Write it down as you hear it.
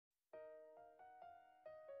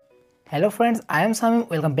Hello friends, I am Samim.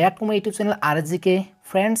 Welcome back to my YouTube channel RSGK.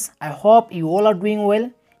 Friends, I hope you all are doing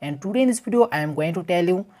well, and today in this video I am going to tell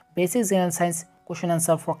you basic general science question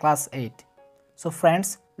answer for class 8. So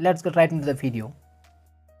friends, let's get right into the video.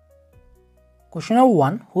 Question number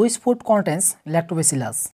 1. Which food contains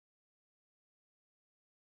lactobacillus?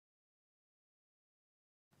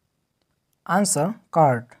 Answer: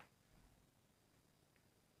 curd.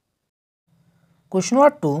 Question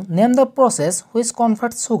number 2. Name the process which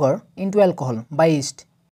converts sugar into alcohol by yeast.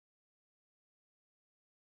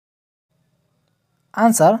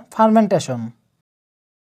 Answer: fermentation.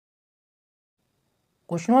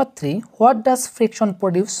 Question number 3. What does friction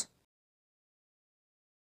produce?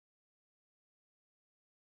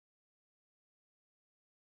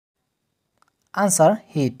 Answer: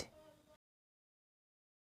 heat.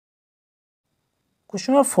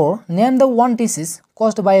 Question number 4. Name the one disease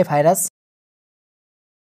caused by a virus.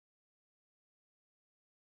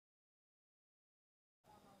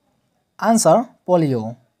 Answer: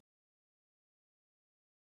 polio.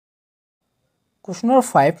 Question number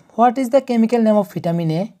 5. What is the chemical name of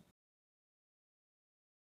vitamin A?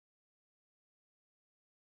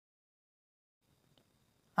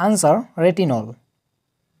 Answer: retinol.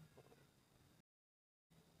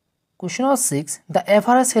 Question number 6. The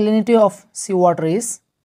average salinity of seawater is?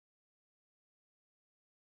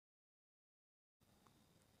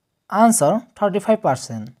 Answer: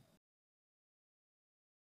 35%.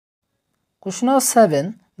 Question number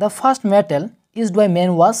 7. The first metal used by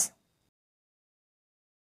men was?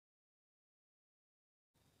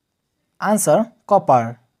 Answer: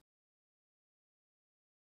 copper.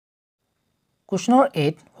 Question number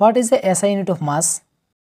 8. What is the SI unit of mass?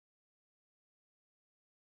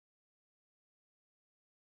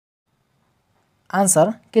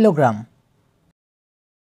 Answer: kilogram.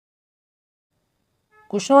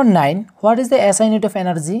 Question number 9. What is the SI unit of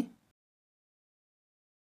energy?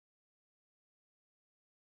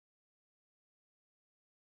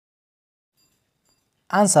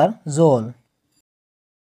 Answer: joule.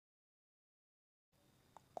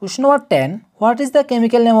 Question number 10. What is the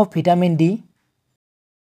chemical name of vitamin D?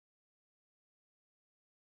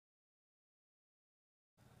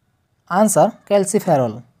 Answer: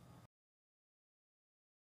 calciferol.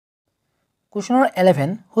 Question number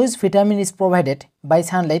 11. Which vitamin is provided by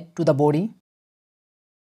sunlight to the body?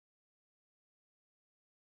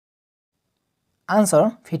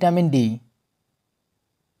 Answer: vitamin D.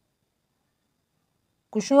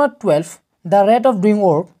 Question number 12. The rate of doing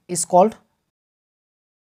work is called?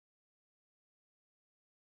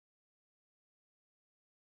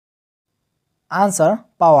 Answer: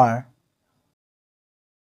 power.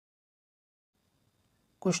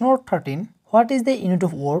 Question number 13. What is the unit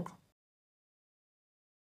of work?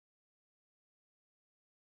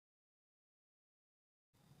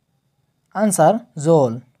 Answer: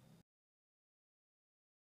 joule.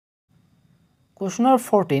 Question number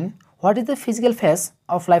 14. What is the physical phase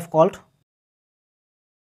of life called?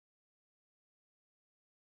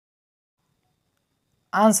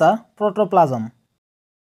 Answer: protoplasm.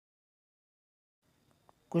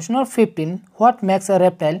 Question number 15. What makes a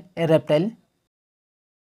reptile a reptile?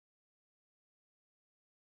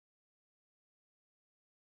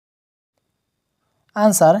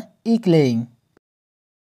 Answer: egg laying.